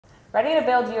Ready to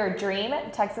build your dream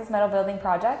Texas metal building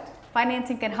project?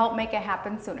 Financing can help make it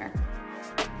happen sooner.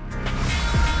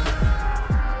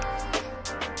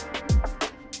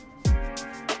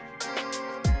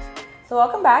 So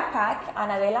welcome back, Pac,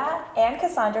 Anadela and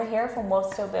Cassandra here from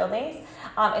WolfSteel Buildings.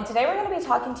 And today we're going to be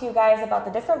talking to you guys about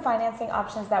the different financing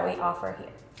options that we offer here.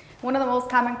 One of the most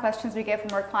common questions we get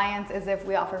from our clients is if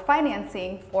we offer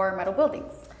financing for metal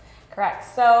buildings. Correct.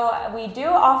 So we do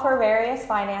offer various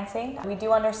financing. We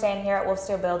do understand here at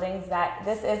WolfSteel Buildings that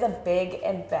this is a big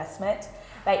investment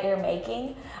that you're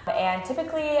making. And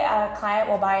typically a client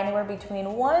will buy anywhere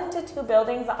between 1 to 2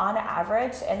 buildings on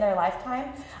average in their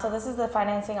lifetime. So this is the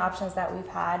financing options that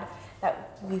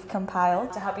we've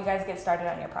compiled to help you guys get started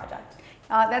on your project.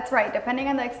 That's right. Depending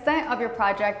on the extent of your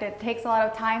project, it takes a lot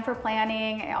of time for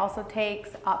planning. It also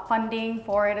takes funding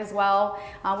for it as well,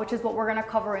 which is what we're going to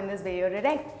cover in this video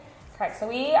today. Correct. So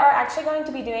we are actually going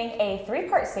to be doing a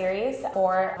 3-part series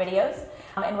for videos,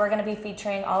 and we're going to be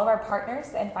featuring all of our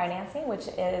partners in financing, which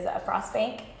is Frost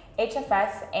Bank,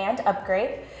 HFS, and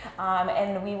Upgrade.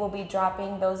 And we will be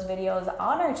dropping those videos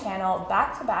on our channel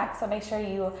back to back. So make sure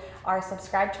you are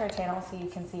subscribed to our channel so you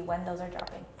can see when those are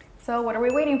dropping. So what are we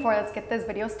waiting for? Let's get this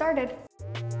video started.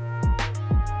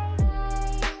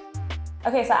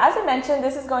 Okay, so as I mentioned,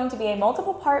 this is going to be a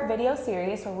multiple part video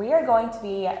series where we are going to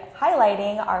be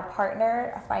highlighting our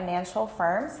partner financial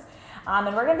firms.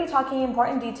 And we're going to be talking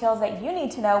important details that you need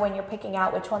to know when you're picking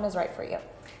out which one is right for you.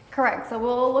 Correct. So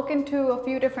we'll look into a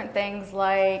few different things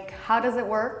like how does it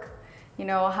work?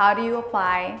 How do you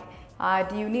apply?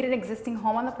 Do you need an existing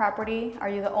home on the property? Are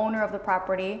you the owner of the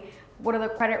property? What are the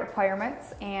credit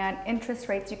requirements and interest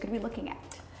rates you could be looking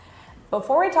at?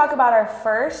 Before we talk about our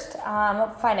first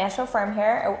financial firm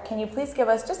here, can you please give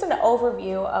us just an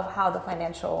overview of how the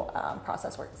financial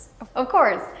process works? Of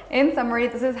course. In summary,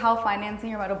 this is how financing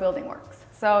your metal building works.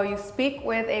 So you speak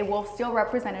with a WolfSteel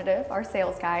representative, our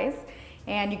sales guys,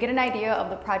 and you get an idea of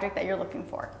the project that you're looking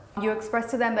for. You express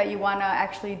to them that you want to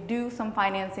actually do some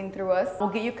financing through us. We'll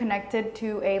get you connected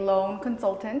to a loan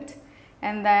consultant,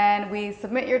 and then we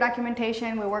submit your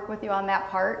documentation, we work with you on that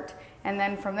part. And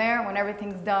then from there, when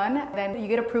everything's done, then you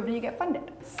get approved and you get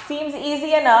funded. Seems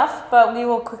easy enough, but we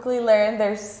will quickly learn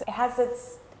it has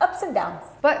its ups and downs.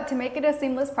 But to make it a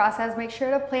seamless process, make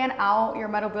sure to plan out your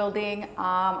metal building.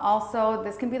 Also,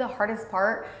 this can be the hardest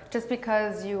part just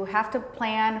because you have to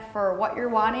plan for what you're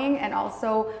wanting and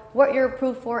also what you're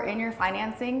approved for in your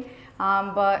financing.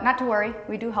 But not to worry,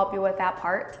 we do help you with that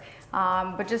part.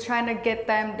 But just trying to get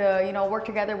them to, work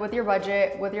together with your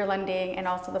budget, with your lending, and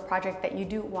also the project that you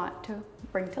do want to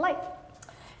bring to light.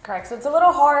 Correct. So it's a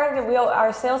little hard.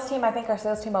 Our sales team, I think our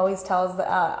sales team always tells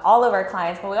all of our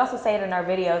clients, but we also say it in our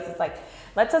videos. It's like,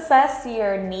 let's assess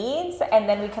your needs, and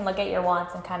then we can look at your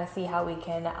wants and kind of see how we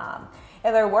can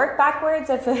either work backwards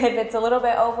if it's a little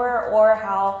bit over, or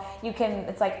how you can,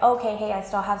 it's like, okay, hey, I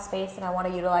still have space and I want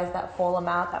to utilize that full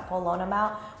amount, that full loan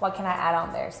amount. What can I add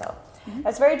on there? So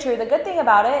that's very true. The good thing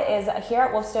about it is here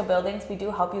at WolfSteel Buildings, we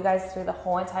do help you guys through the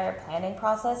whole entire planning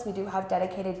process. We do have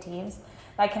dedicated teams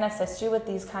that can assist you with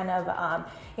these kind of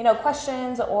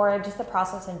questions or just the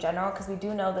process in general, because we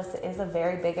do know this is a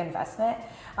very big investment.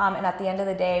 And at the end of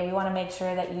the day, we want to make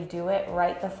sure that you do it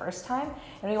right the first time,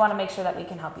 and we want to make sure that we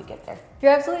can help you get there.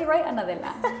 You're absolutely right,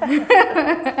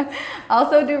 Anadela.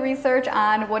 Also do research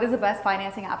on what is the best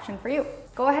financing option for you.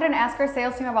 Go ahead and ask our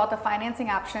sales team about the financing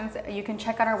options. You can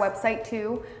check out our website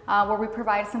too, where we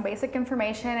provide some basic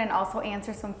information and also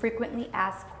answer some frequently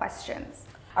asked questions.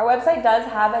 Our website does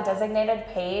have a designated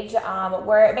page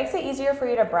where it makes it easier for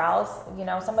you to browse,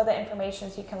 some of the information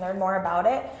so you can learn more about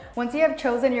it. Once you have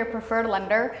chosen your preferred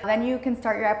lender, then you can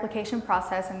start your application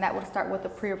process, and that will start with the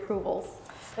pre-approvals.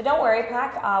 But don't worry,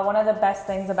 Pac, one of the best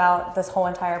things about this whole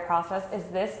entire process is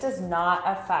this does not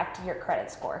affect your credit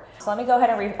score. So let me go ahead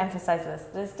and re-emphasize this.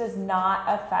 This does not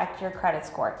affect your credit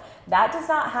score. That does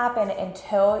not happen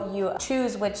until you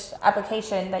choose which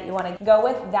application that you want to go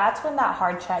with. That's when that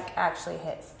hard check actually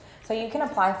hits. So you can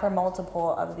apply for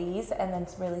multiple of these and then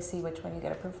really see which one you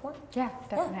get approved for. Yeah,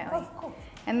 definitely. Yeah. Oh, cool.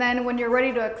 And then when you're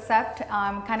ready to accept,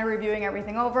 kind of reviewing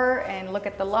everything over and look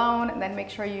at the loan, and then make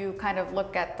sure you kind of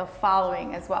look at the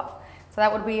following as well. So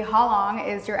that would be, how long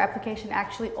is your application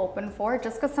actually open for?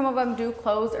 Just because some of them do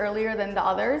close earlier than the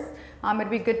others,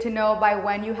 it'd be good to know by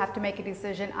when you have to make a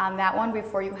decision on that one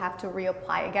before you have to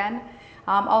reapply again.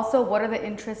 Also, what are the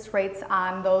interest rates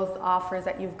on those offers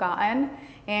that you've gotten,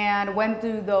 and when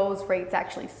do those rates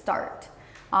actually start?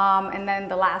 And then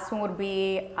the last one would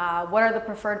be, what are the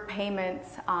preferred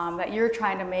payments that you're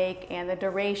trying to make, and the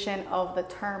duration of the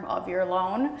term of your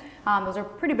loan. Those are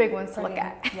pretty big ones to look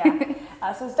at. Yeah.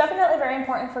 So it's definitely very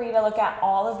important for you to look at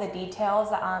all of the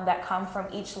details that come from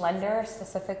each lender,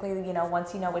 specifically,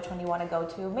 once you know which one you want to go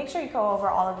to. Make sure you go over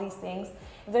all of these things.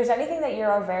 If there's anything that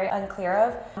you're very unclear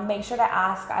of, make sure to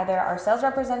ask either our sales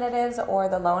representatives or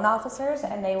the loan officers,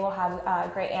 and they will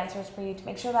have great answers for you to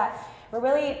make sure that we're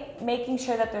really making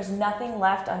sure that there's nothing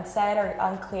left unsaid or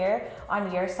unclear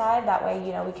on your side. That way,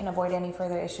 we can avoid any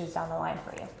further issues down the line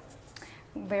for you.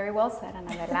 Very well said,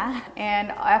 Anabella.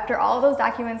 And after all of those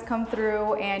documents come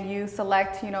through and you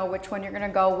select, which one you're going to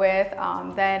go with,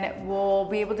 then we'll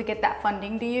be able to get that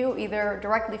funding to you either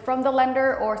directly from the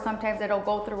lender, or sometimes it'll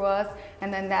go through us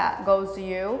and then that goes to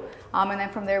you. And then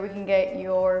from there we can get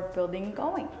your building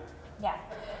going. Yeah.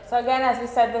 So again, as we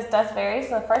said, this does vary.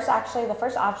 So the first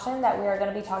option that we are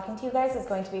going to be talking to you guys is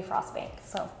going to be Frost Bank.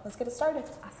 So let's get it started.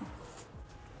 Awesome.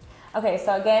 Okay,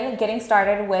 so again, getting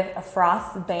started with a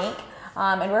Frost Bank.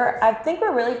 And I think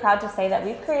we're really proud to say that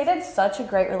we've created such a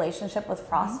great relationship with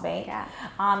Frost Bank. Yeah.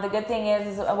 The good thing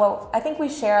is, I think we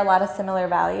share a lot of similar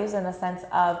values in the sense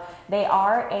of they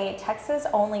are a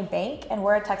Texas-only bank, and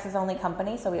we're a Texas-only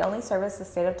company, so we only service the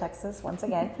state of Texas. Once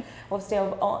again,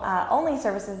 WolfSteel only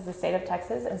services the state of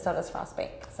Texas, and so does Frost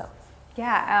Bank. So.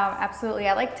 Yeah, absolutely.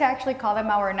 I like to actually call them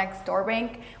our next door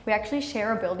bank. We actually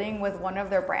share a building with one of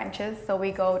their branches, so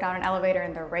we go down an elevator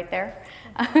and they're right there.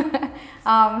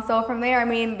 So from there,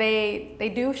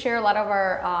 they do share a lot of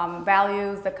our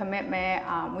values, the commitment.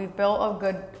 We've built a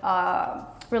good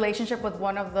relationship with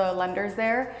one of the lenders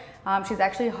there. She's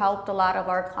actually helped a lot of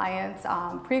our clients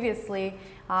previously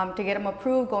to get them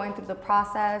approved, going through the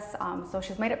process. So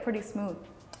she's made it pretty smooth.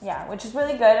 Yeah, which is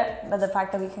really good, but the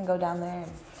fact that we can go down there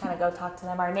and kind of go talk to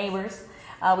them, our neighbors.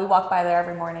 We walk by there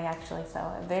every morning, actually,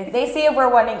 so they see if we're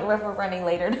running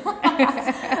later.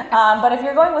 But if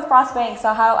you're going with Frost Bank,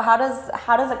 so how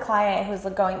does a client who's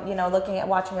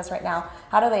watching us right now,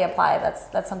 how do they apply?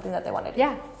 That's something that they want to do.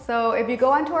 Yeah. So if you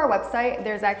go onto our website,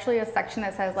 there's actually a section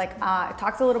that says it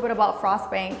talks a little bit about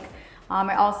Frost Bank.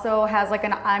 It also has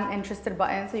an I'm interested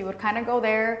button, so you would kind of go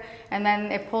there and then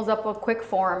it pulls up a quick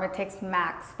form. It takes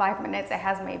max 5 minutes. It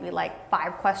has maybe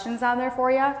 5 questions on there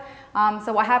for you.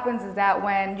 So what happens is that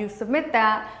when you submit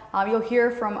that, you'll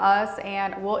hear from us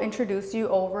and we'll introduce you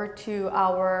over to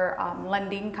our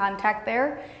lending contact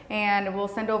there, and we'll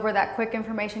send over that quick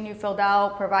information you filled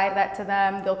out, provide that to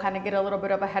them. They'll kind of get a little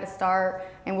bit of a head start,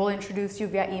 and we'll introduce you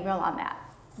via email on that.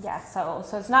 Yeah, so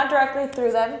it's not directly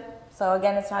through them. So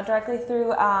again, it's not directly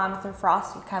through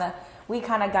Frost. We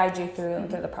kind of guide you through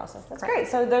the process. That's great.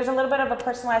 So there's a little bit of a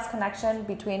personalized connection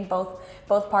between both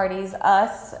parties,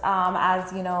 us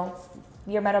as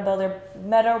your metal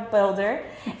builder,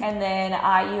 and then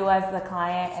you as the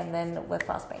client, and then with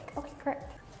Frost Bank. Okay, correct.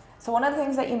 So one of the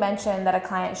things that you mentioned that a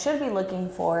client should be looking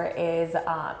for is,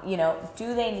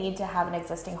 do they need to have an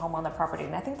existing home on the property?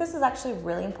 And I think this is actually a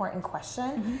really important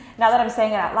question. Now that I'm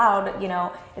saying it out loud,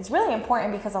 it's really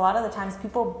important because a lot of the times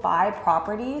people buy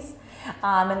properties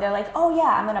and they're like, oh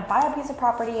yeah, I'm gonna buy a piece of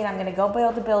property and I'm gonna go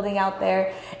build a building out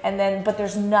there, but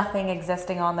there's nothing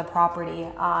existing on the property.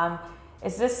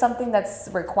 Is this something that's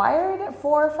required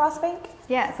for Frost Bank?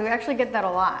 Yeah, so we actually get that a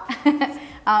lot.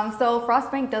 So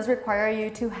Frost Bank does require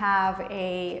you to have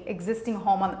a existing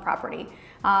home on the property.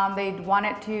 They want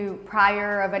it to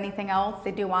prior of anything else.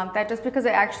 They do want that just because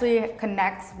it actually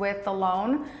connects with the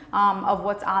loan of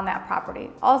what's on that property.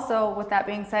 Also, with that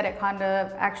being said, it kind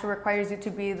of actually requires you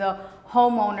to be the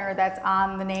homeowner that's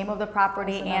on the name of the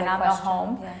property and on the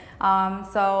home. Yeah.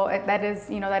 So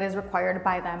that is required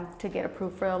by them to get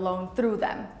approved for a loan through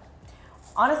them.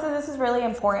 Honestly, this is really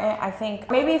important. I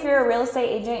think maybe if you're a real estate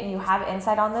agent and you have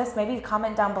insight on this, maybe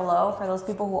comment down below for those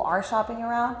people who are shopping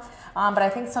around. But I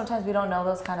think sometimes we don't know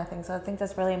those kind of things. So I think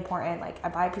that's really important. I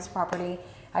buy a piece of property,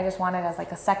 I just want it as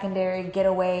a secondary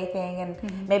getaway thing.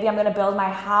 And maybe I'm gonna build my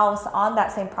house on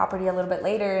that same property a little bit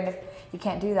later. And if you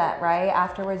can't do that, right?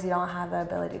 Afterwards, you don't have the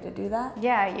ability to do that.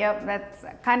 Yeah, yep, that's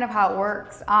kind of how it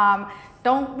works.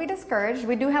 Don't be discouraged.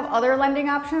 We do have other lending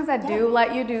options that do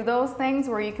let you do those things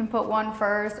where you can put one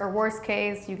first, or worst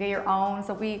case, you get your own.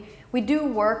 So we do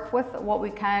work with what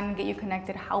we can, get you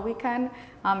connected how we can.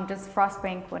 Just Frost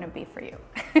Bank wouldn't be for you.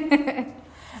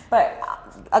 But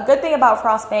a good thing about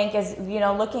Frost Bank is,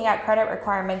 looking at credit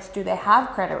requirements, do they have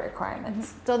credit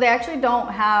requirements? So they actually don't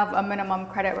have a minimum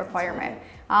credit requirement.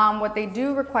 What they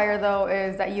do require though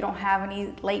is that you don't have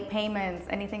any late payments,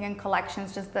 anything in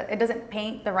collections, just that it doesn't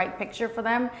paint the right picture for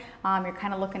them. You're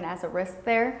kind of looking as a risk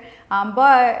there.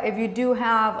 But if you do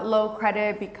have low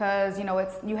credit because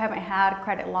you haven't had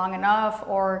credit long enough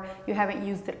or you haven't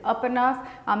used it up enough,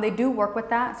 they do work with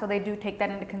that. So they do take that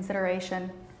into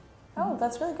consideration. Oh,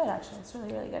 that's really good, actually. It's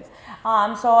really, really good.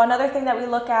 So another thing that we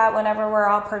look at whenever we're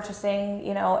all purchasing,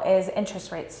 you know, is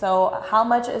interest rates. So how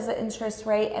much is the interest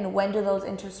rate and when do those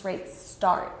interest rates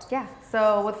start? Yeah,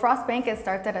 so with Frost Bank, it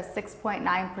starts at a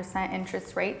 6.9%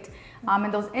 interest rate.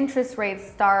 And those interest rates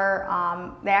start,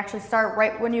 they actually start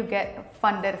right when you get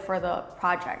funded for the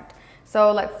project.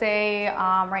 So let's say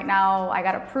right now I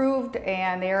got approved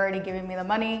and they're already giving me the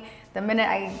money. The minute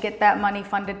I get that money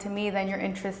funded to me, then your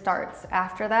interest starts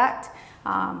after that.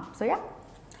 So yeah.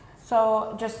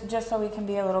 So just so we can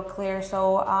be a little clear,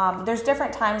 so there's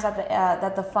different times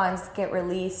that the funds get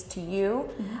released to you.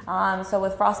 So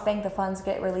with Frost Bank, the funds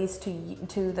get released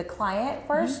to the client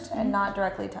first and not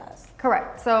directly to us.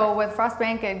 Correct. So with Frost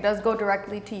Bank, it does go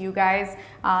directly to you guys,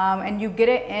 and you get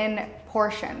it in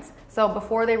portions. So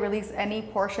before they release any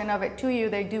portion of it to you,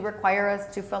 they do require us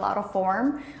to fill out a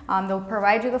form. They'll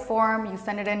provide you the form, you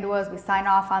send it in to us, we sign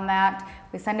off on that,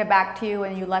 we send it back to you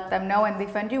and you let them know, and they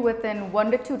fund you within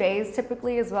 1 to 2 days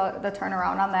typically is well the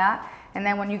turnaround on that. And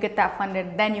then when you get that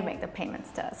funded, then you make the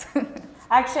payments to us.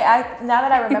 Actually, now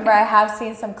that I remember, I have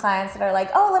seen some clients that are like,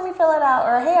 oh, let me fill it out,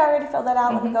 or hey, I already filled that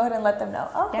out, let me go ahead and let them know.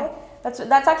 Okay. Yeah.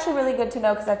 That's actually really good to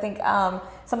know, because I think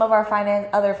some of our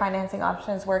other financing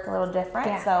options work a little different.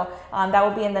 Yeah. So that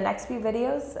will be in the next few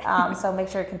videos. So make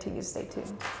sure to continue to stay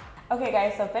tuned. Okay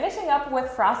guys, so finishing up with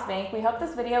Frost Bank, we hope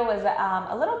this video was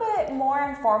a little bit more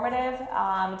informative.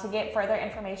 To get further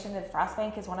information, that Frost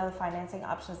Bank is one of the financing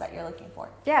options that you're looking for.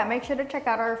 Yeah, make sure to check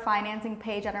out our financing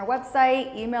page on our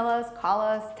website, email us, call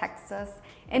us, text us,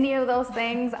 any of those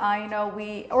things.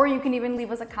 Or you can even leave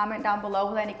us a comment down below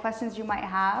with any questions you might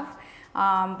have.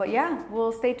 But yeah,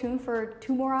 we'll stay tuned for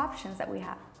 2 more options that we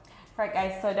have. Alright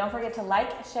guys, so don't forget to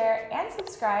like, share, and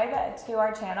subscribe to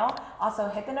our channel. Also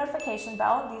hit the notification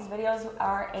bell. These videos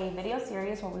are a video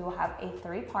series where we will have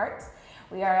 3 parts.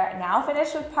 We are now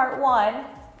finished with part 1.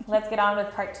 Let's get on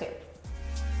with part 2.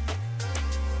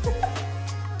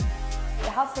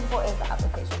 How simple is the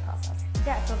application process?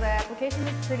 Yeah, so the application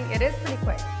is pretty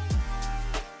quick.